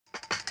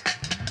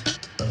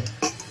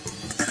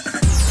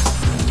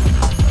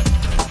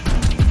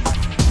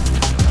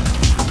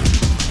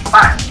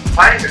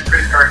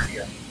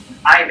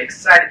I am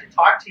excited to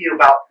talk to you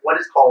about what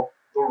is called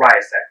the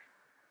RIASEC.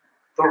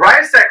 The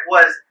RIASEC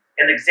was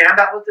an exam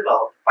that was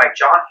developed by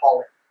John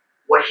Holland.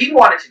 What he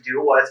wanted to do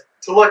was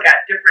to look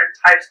at different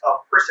types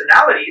of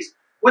personalities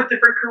with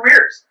different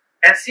careers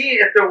and see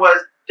if there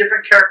was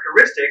different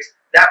characteristics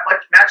that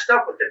matched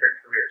up with different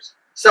careers.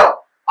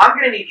 So I'm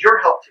going to need your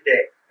help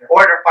today in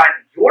order to find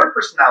your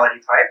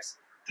personality types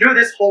through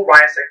this whole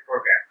RIASEC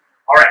program.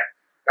 All right,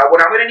 now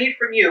what I'm going to need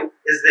from you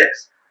is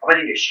this. I'm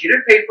going to need a sheet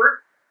of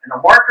paper and a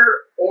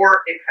marker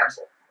or a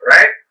pencil, all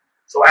right?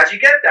 So as you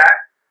get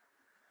that,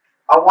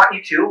 I want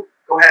you to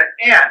go ahead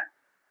and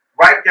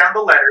write down the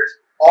letters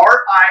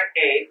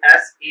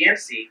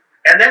RIASEC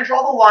and then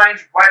draw the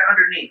lines right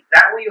underneath.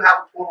 That way you have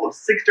a total of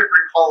 6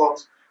 different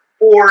columns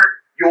for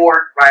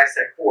your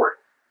RIASEC board,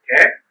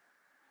 okay?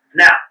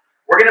 Now,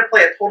 we're going to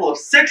play a total of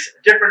 6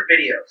 different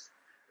videos.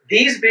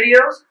 These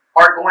videos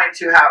are going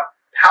to have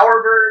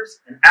power verbs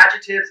and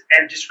adjectives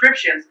and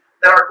descriptions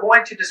that are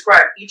going to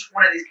describe each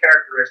one of these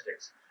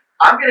characteristics.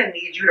 I'm going to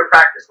need you to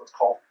practice what's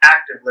called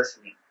active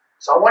listening.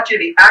 So I want you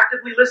to be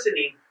actively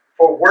listening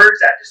for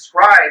words that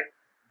describe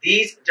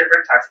these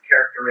different types of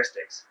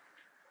characteristics.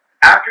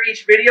 After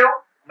each video,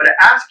 I'm going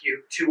to ask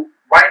you to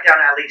write down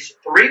at least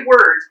 3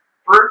 words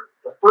for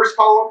the first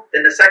column,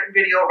 then the second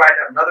video, write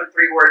down another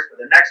 3 words for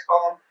the next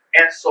column,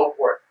 and so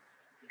forth.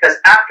 Because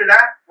after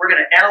that, we're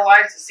going to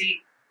analyze to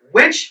see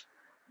which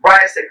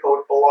RIASEC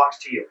code belongs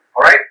to you.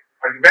 All right?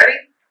 Are you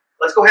ready?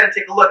 Let's go ahead and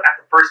take a look at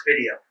the first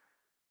video.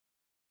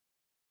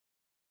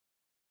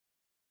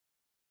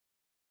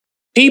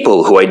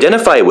 People who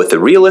identify with the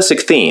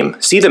realistic theme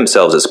see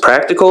themselves as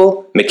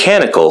practical,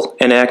 mechanical,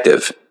 and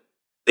active.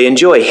 They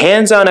enjoy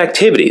hands-on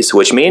activities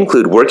which may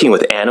include working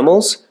with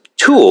animals,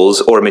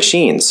 tools, or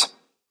machines.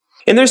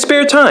 In their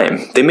spare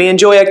time, they may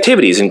enjoy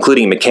activities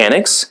including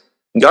mechanics,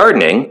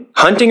 gardening,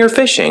 hunting or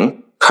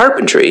fishing,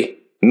 carpentry,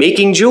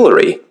 making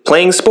jewelry,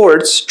 playing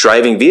sports,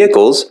 driving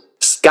vehicles,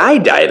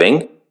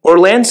 skydiving, or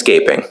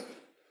landscaping.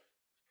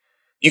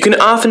 You can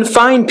often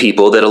find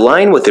people that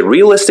align with the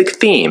realistic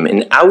theme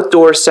in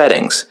outdoor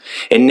settings,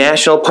 in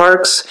national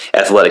parks,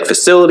 athletic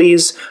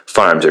facilities,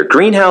 farms or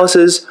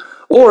greenhouses,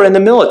 or in the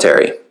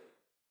military.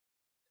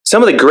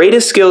 Some of the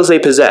greatest skills they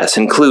possess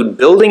include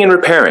building and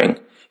repairing,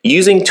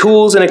 using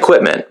tools and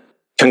equipment,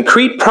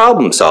 concrete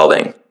problem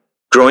solving,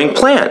 growing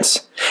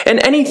plants,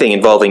 and anything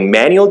involving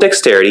manual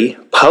dexterity,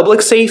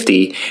 public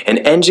safety, and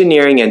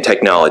engineering and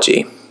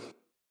technology.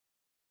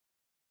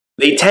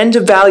 They tend to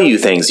value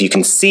things you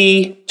can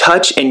see,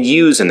 touch, and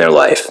use in their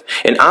life,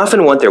 and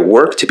often want their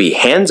work to be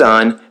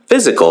hands-on,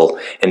 physical,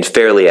 and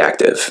fairly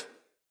active.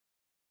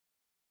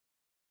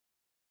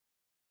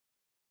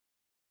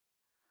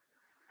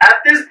 At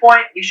this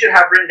point, you should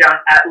have written down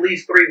at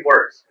least 3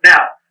 words.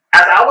 Now,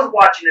 as I was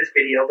watching this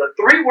video, the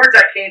 3 words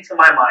that came to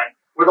my mind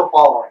were the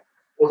following.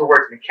 Was the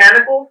words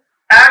mechanical,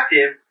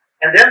 active,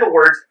 and then the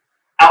words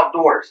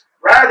outdoors.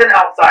 Rather than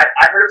outside,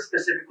 I heard him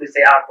specifically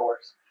say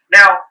outdoors.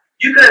 Now,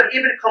 you could have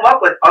even come up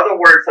with other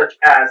words such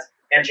as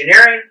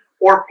engineering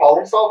or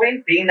problem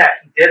solving, being that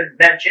he did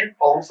mention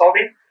problem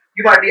solving.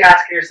 You might be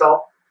asking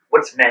yourself,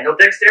 what's manual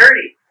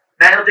dexterity?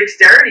 Manual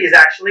dexterity is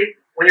actually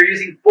when you're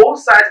using both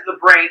sides of the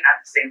brain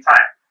at the same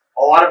time.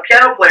 A lot of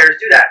piano players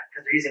do that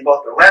because they're using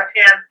both their left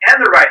hand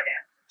and their right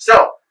hand.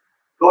 So,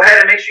 go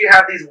ahead and make sure you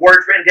have these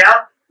words written down.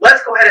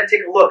 Let's go ahead and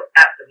take a look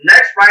at the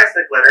next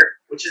RIASEC letter,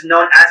 which is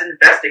known as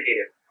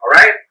investigative. All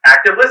right?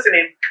 Active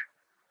listening.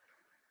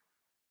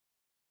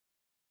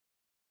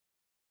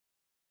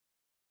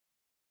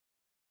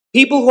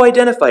 People who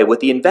identify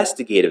with the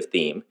investigative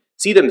theme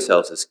see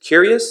themselves as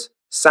curious,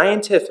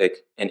 scientific,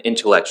 and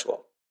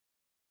intellectual.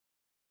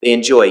 They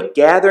enjoy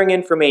gathering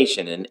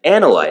information and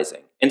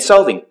analyzing and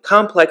solving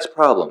complex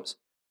problems,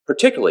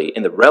 particularly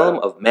in the realm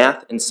of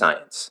math and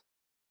science.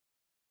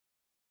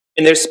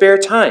 In their spare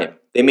time,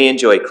 they may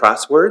enjoy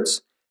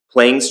crosswords,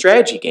 playing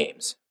strategy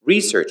games,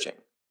 researching,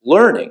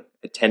 learning,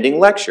 attending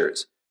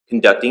lectures,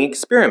 conducting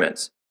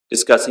experiments,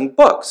 discussing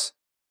books,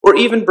 or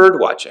even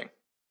birdwatching.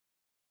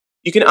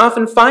 You can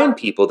often find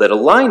people that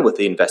align with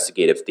the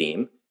investigative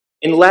theme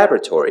in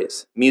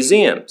laboratories,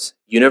 museums,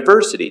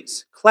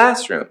 universities,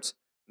 classrooms,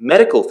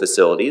 medical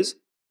facilities,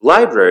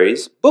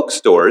 libraries,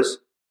 bookstores,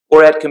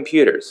 or at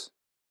computers.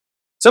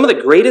 Some of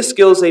the greatest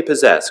skills they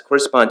possess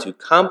correspond to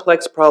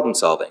complex problem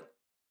solving,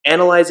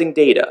 analyzing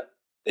data,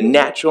 the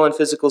natural and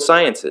physical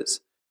sciences,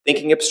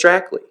 thinking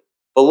abstractly,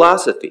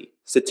 philosophy,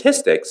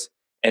 statistics,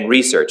 and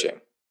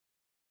researching.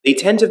 They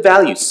tend to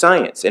value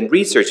science and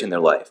research in their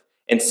life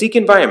and seek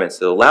environments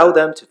that allow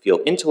them to feel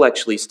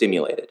intellectually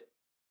stimulated.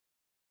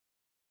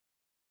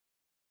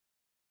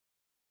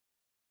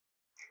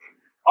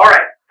 All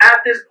right, at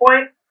this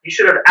point, you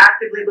should have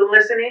actively been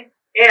listening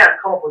and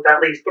come up with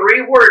at least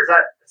 3 words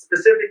that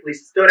specifically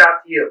stood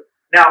out to you.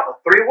 Now,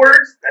 the 3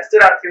 words that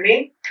stood out to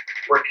me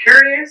were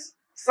curious,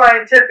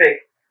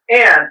 scientific,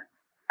 and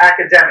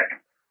academic.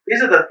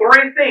 These are the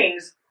 3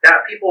 things that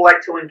people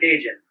like to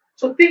engage in.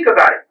 So think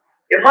about it.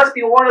 It must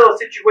be one of those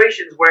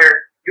situations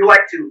where you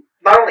like to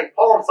not only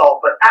problem solve,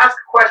 but ask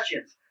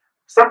questions.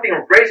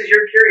 Something raises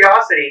your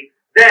curiosity,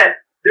 then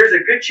there's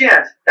a good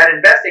chance that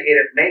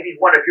investigative may be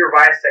one of your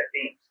RIASEC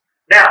themes.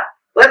 Now,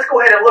 let's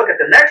go ahead and look at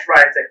the next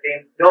RIASEC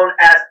theme, known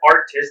as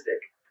artistic.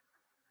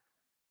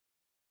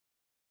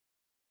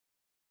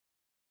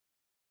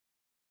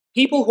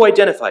 People who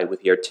identify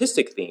with the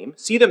artistic theme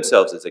see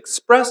themselves as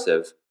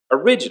expressive,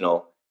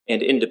 original,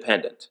 and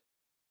independent.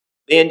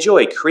 They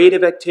enjoy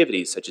creative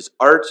activities such as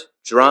art,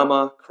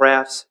 drama,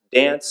 crafts,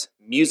 dance,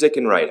 music,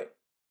 and writing.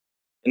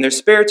 In their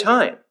spare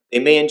time, they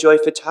may enjoy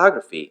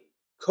photography,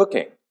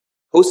 cooking,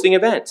 hosting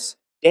events,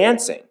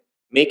 dancing,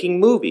 making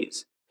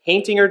movies,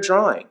 painting or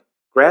drawing,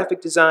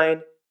 graphic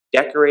design,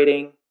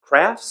 decorating,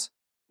 crafts,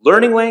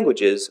 learning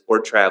languages, or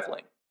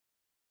traveling.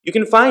 You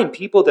can find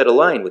people that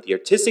align with the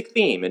artistic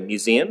theme in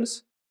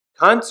museums,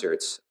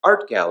 concerts,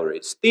 art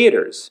galleries,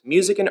 theaters,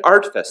 music and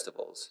art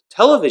festivals,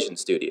 television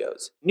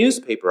studios,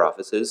 newspaper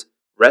offices,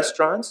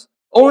 restaurants,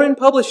 or in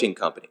publishing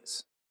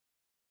companies.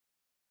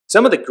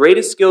 Some of the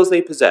greatest skills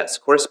they possess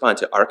correspond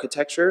to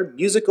architecture,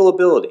 musical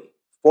ability,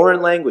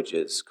 foreign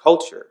languages,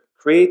 culture,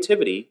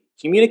 creativity,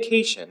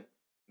 communication,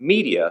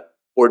 media,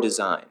 or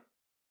design.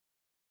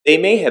 They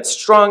may have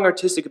strong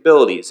artistic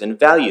abilities and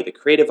value the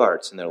creative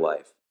arts in their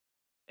life,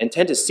 and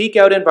tend to seek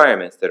out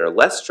environments that are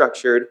less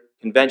structured,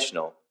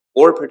 conventional,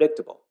 or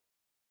predictable.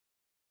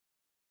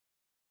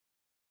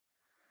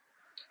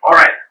 All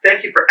right,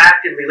 thank you for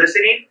actively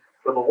listening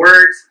for the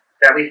words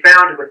that we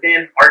found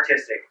within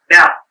artistic.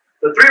 Now,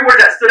 the three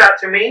words that stood out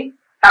to me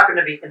happen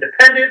to be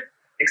independent,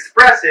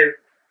 expressive,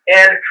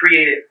 and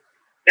creative.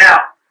 Now,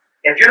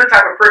 if you're the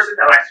type of person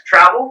that likes to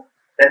travel,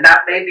 then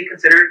that may be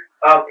considered,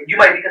 you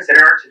might be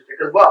considered artistic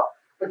as well.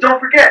 But don't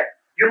forget,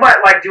 you might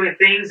like doing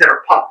things that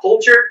are pop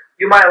culture.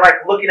 You might like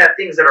looking at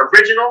things that are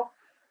original.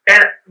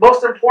 And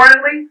most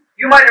importantly,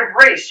 you might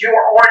embrace your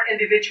own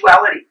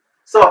individuality.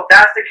 So if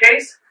that's the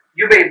case,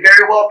 you may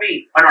very well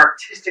be an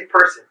artistic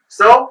person.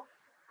 So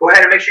go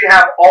ahead and make sure you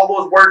have all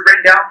those words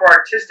written down for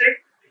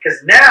artistic,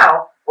 because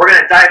now we're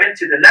going to dive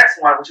into the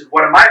next one, which is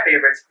one of my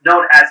favorites,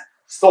 known as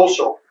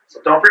social.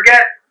 So don't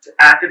forget to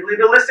actively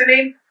be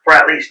listening for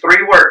at least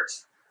 3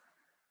 words.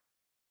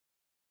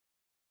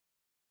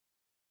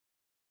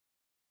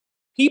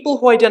 People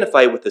who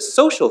identify with the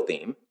social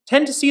theme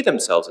tend to see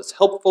themselves as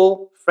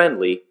helpful,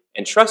 friendly,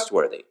 and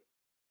trustworthy.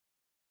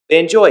 They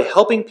enjoy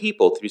helping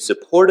people through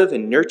supportive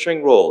and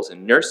nurturing roles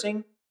in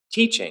nursing,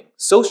 teaching,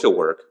 social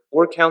work,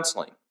 or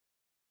counseling.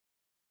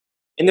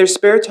 In their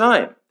spare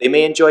time, they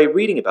may enjoy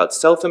reading about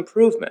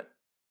self-improvement,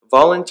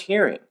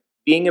 volunteering,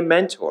 being a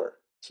mentor,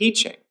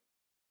 teaching,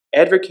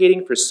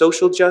 advocating for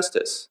social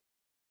justice,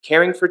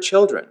 caring for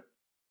children,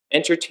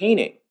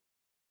 entertaining,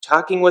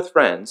 talking with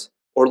friends,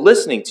 or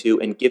listening to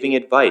and giving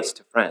advice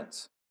to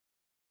friends.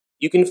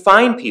 You can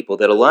find people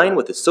that align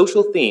with the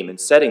social theme in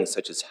settings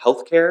such as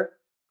healthcare,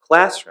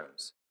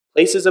 classrooms,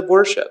 places of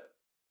worship,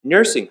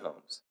 nursing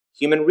homes,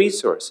 human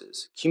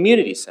resources,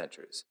 community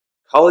centers,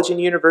 college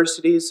and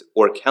universities,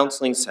 or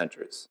counseling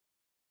centers.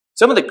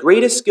 Some of the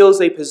greatest skills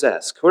they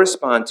possess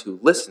correspond to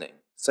listening,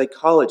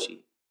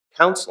 psychology,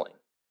 counseling,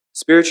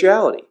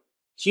 spirituality,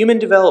 human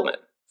development,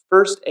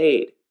 first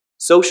aid,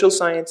 social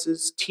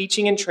sciences,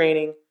 teaching and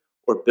training,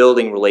 or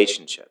building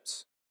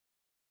relationships.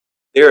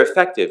 They are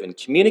effective in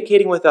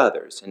communicating with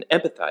others and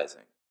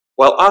empathizing,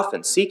 while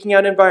often seeking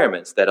out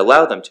environments that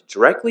allow them to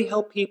directly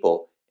help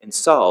people and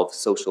solve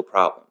social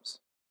problems.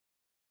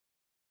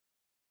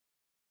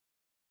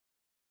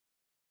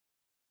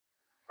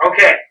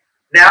 Okay,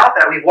 now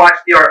that we've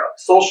watched the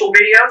social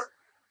videos,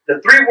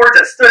 the 3 words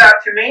that stood out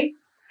to me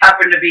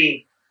happen to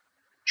be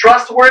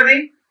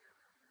trustworthy,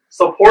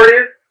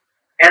 supportive,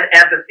 and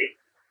empathy.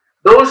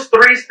 Those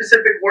 3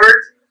 specific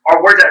words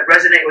are words that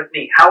resonate with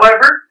me.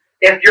 However,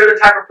 if you're the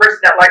type of person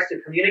that likes to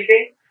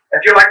communicate,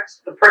 if you're like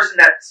the person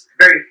that's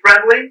very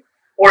friendly,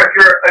 or if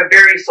you're a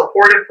very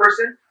supportive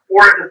person,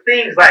 or if the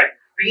things like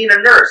being a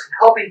nurse,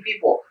 helping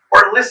people,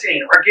 or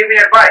listening, or giving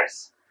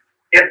advice,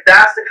 if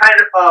that's the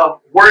kind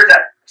of words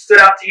that stood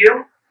out to you,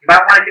 you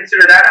might want to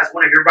consider that as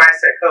one of your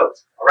RIASEC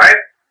codes. All right?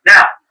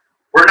 Now,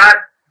 we're not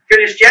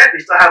finished yet. We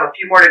still have a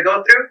few more to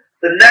go through.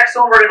 The next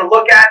one we're going to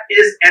look at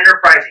is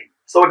enterprising.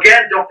 So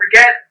again, don't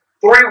forget,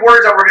 3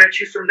 words that we're going to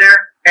choose from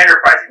there,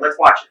 enterprising. Let's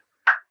watch it.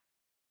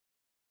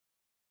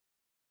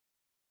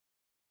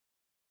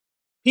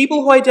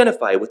 People who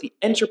identify with the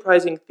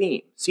enterprising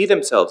theme see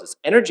themselves as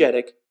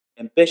energetic,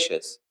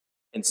 ambitious,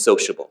 and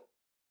sociable.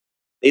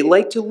 They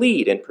like to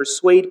lead and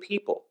persuade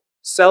people,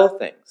 sell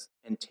things,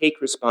 and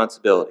take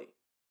responsibility.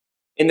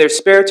 In their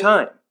spare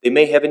time, they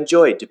may have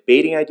enjoyed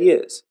debating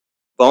ideas,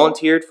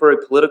 volunteered for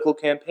a political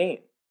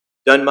campaign,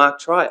 done mock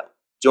trial,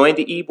 joined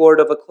the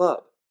e-board of a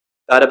club,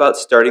 thought about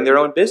starting their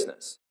own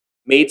business,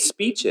 made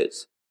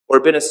speeches, or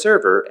been a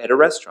server at a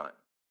restaurant.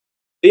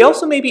 They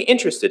also may be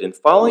interested in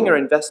following or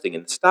investing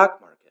in the stock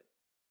market,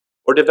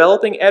 or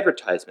developing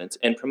advertisements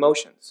and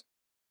promotions.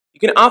 You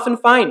can often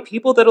find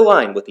people that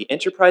align with the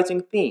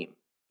enterprising theme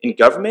in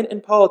government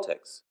and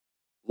politics,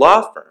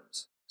 law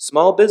firms,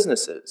 small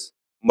businesses,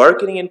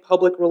 marketing and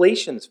public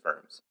relations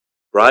firms,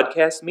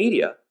 broadcast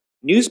media,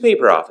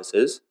 newspaper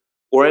offices,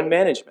 or in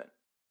management.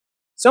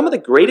 Some of the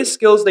greatest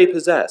skills they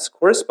possess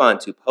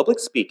correspond to public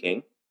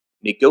speaking,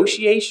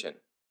 negotiation,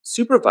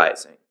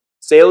 supervising,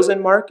 sales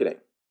and marketing,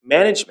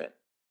 management,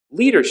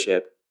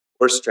 leadership,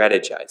 or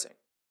strategizing.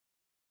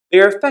 They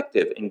are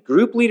effective in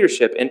group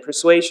leadership and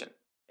persuasion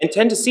and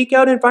tend to seek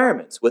out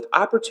environments with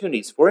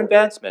opportunities for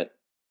advancement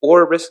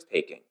or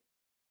risk-taking.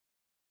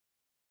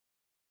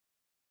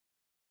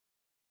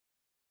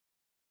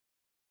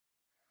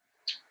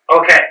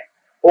 Okay,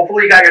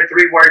 hopefully you got your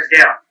 3 words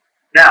down.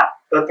 Now,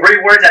 the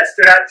 3 words that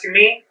stood out to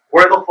me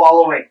were the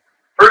following.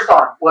 First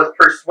on was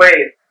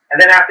persuade, and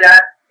then after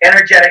that,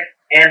 energetic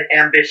and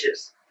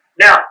ambitious.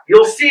 Now,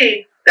 you'll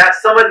see that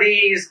some of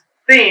these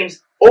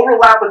themes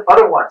overlap with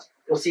other ones.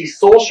 You'll see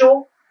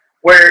social,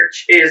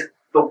 which is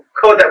the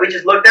code that we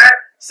just looked at.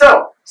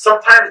 So,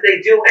 sometimes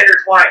they do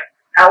intertwine.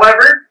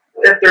 However,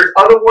 if there's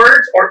other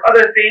words or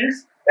other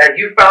things that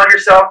you found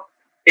yourself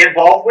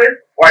involved with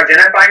or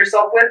identifying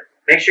yourself with,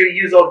 make sure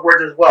you use those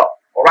words as well.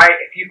 Alright?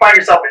 If you find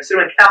yourself in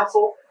student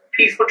council,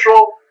 peace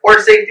patrol, or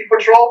safety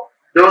patrol,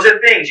 those are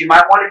things you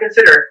might want to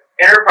consider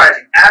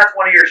enterprising as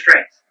one of your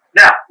strengths.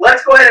 Now,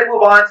 let's go ahead and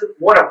move on to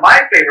one of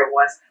my favorite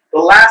ones, the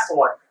last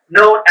one,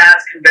 known as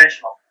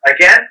conventional.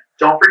 Again,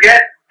 don't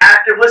forget,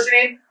 active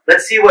listening.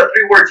 Let's see what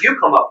 3 words you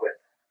come up with.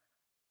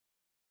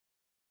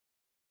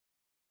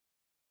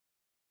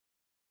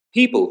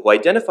 People who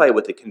identify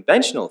with a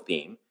conventional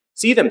theme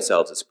see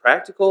themselves as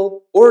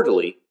practical,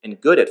 orderly, and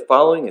good at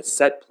following a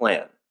set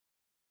plan.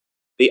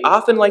 They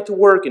often like to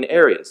work in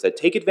areas that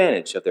take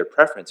advantage of their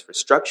preference for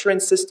structure and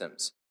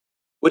systems,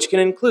 which can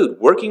include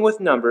working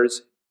with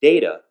numbers,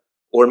 data,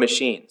 or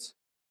machines.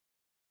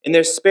 In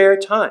their spare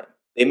time,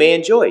 they may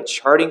enjoy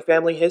charting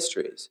family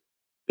histories,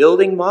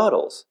 building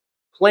models,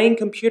 playing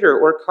computer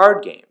or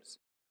card games,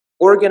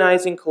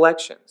 organizing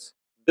collections,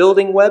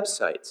 building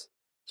websites,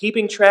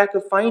 keeping track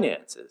of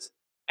finances,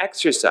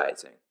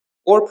 exercising,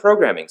 or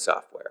programming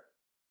software.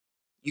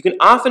 You can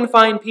often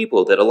find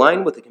people that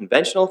align with a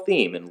conventional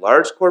theme in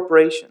large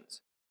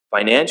corporations,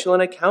 financial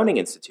and accounting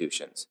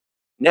institutions,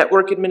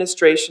 network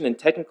administration and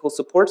technical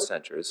support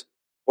centers,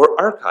 or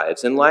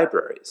archives and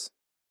libraries.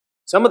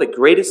 Some of the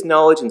greatest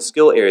knowledge and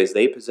skill areas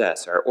they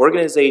possess are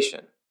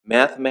organization,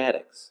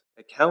 mathematics,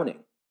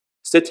 accounting,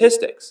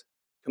 statistics,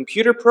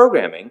 computer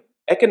programming,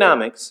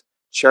 economics,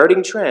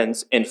 charting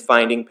trends, and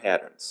finding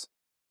patterns.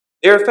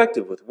 They are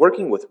effective with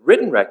working with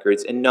written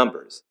records and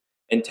numbers,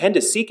 and tend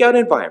to seek out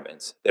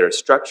environments that are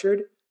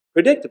structured,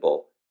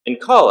 predictable, and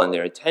call on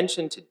their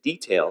attention to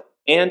detail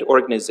and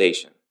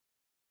organization.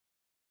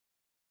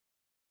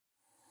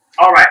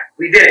 Alright,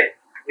 we did it.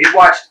 We've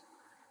watched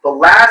the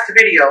last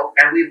video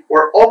and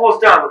we're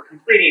almost done with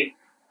completing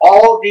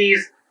all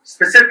these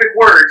specific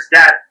words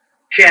that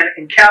can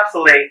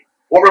encapsulate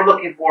what we're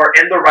looking for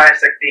in the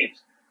RIASEC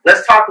themes.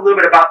 Let's talk a little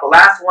bit about the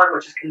last one,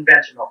 which is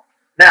conventional.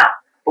 Now,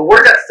 the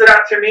words that stood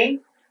out to me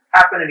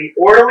happen to be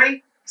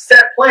orderly,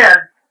 set plan,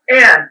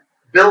 and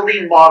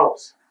building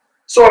models.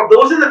 So if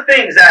those are the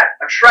things that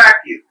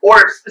attract you,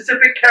 or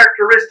specific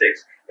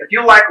characteristics, if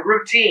you like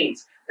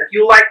routines, if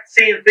you like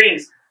seeing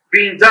things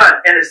being done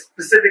in a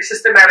specific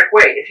systematic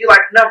way, if you like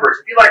numbers,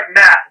 if you like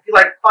math, if you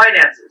like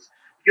finances,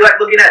 if you like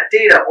looking at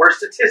data or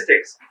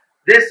statistics,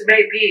 this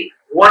may be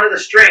one of the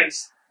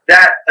strengths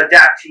that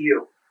adapt to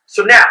you.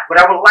 So now, what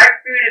I would like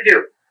for you to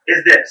do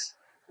is this.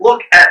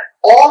 Look at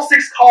all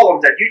 6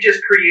 columns that you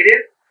just created,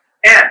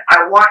 and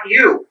I want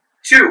you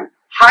to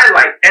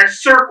highlight and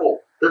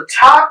circle the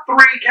top 3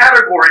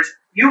 categories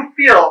you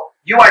feel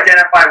you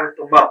identify with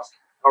the most.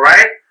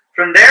 Alright?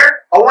 From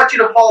there, I want you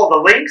to follow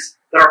the links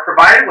that are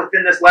provided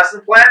within this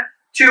lesson plan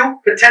to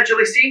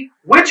potentially see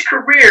which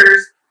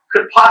careers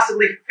could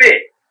possibly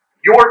fit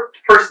your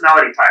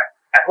personality type.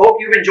 I hope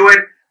you've enjoyed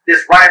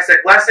this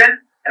RIASEC lesson,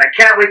 and I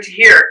can't wait to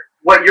hear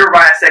what your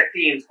RIASEC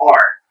themes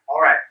are.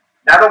 Alright,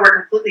 now that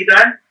we're completely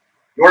done,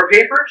 your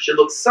paper should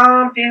look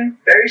something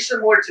very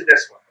similar to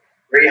this one,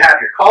 where you have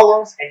your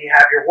columns and you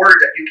have your words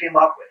that you came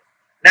up with.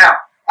 Now,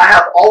 I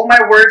have all my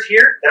words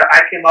here that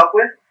I came up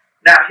with.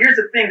 Now, here's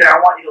the thing that I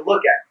want you to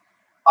look at.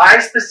 I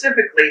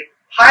specifically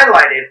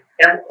highlighted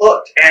and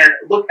looked at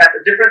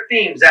the different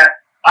themes that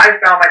I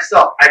found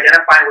myself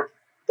identifying with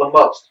the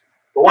most.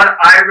 The one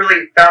I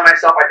really found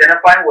myself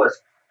identifying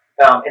was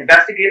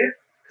investigative,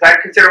 because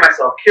I consider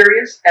myself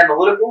curious,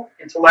 analytical,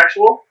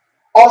 intellectual.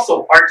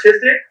 Also,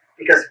 artistic,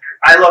 because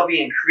I love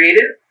being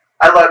creative.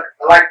 I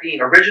like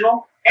being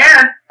original,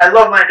 and I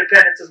love my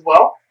independence as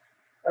well.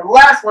 And the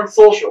last one,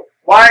 social.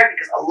 Why?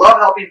 Because I love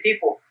helping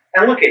people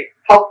and looking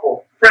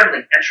helpful, friendly,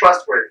 and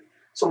trustworthy.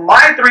 So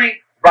my 3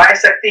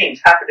 RIASEC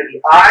themes happen to be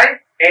I,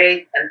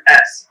 A, and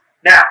S.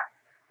 Now,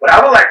 what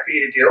I would like for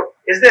you to do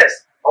is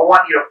this. I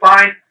want you to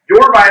find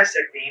your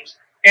RIASEC themes,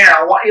 and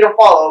I want you to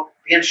follow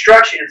the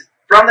instructions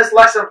from this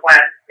lesson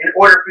plan in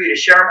order for you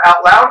to share them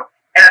out loud,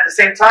 and at the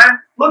same time,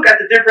 look at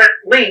the different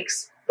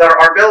links that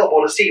are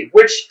available to see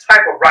which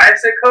type of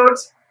RIASEC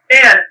codes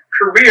and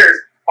careers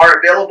are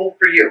available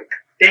for you.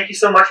 Thank you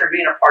so much for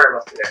being a part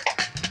of us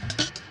today.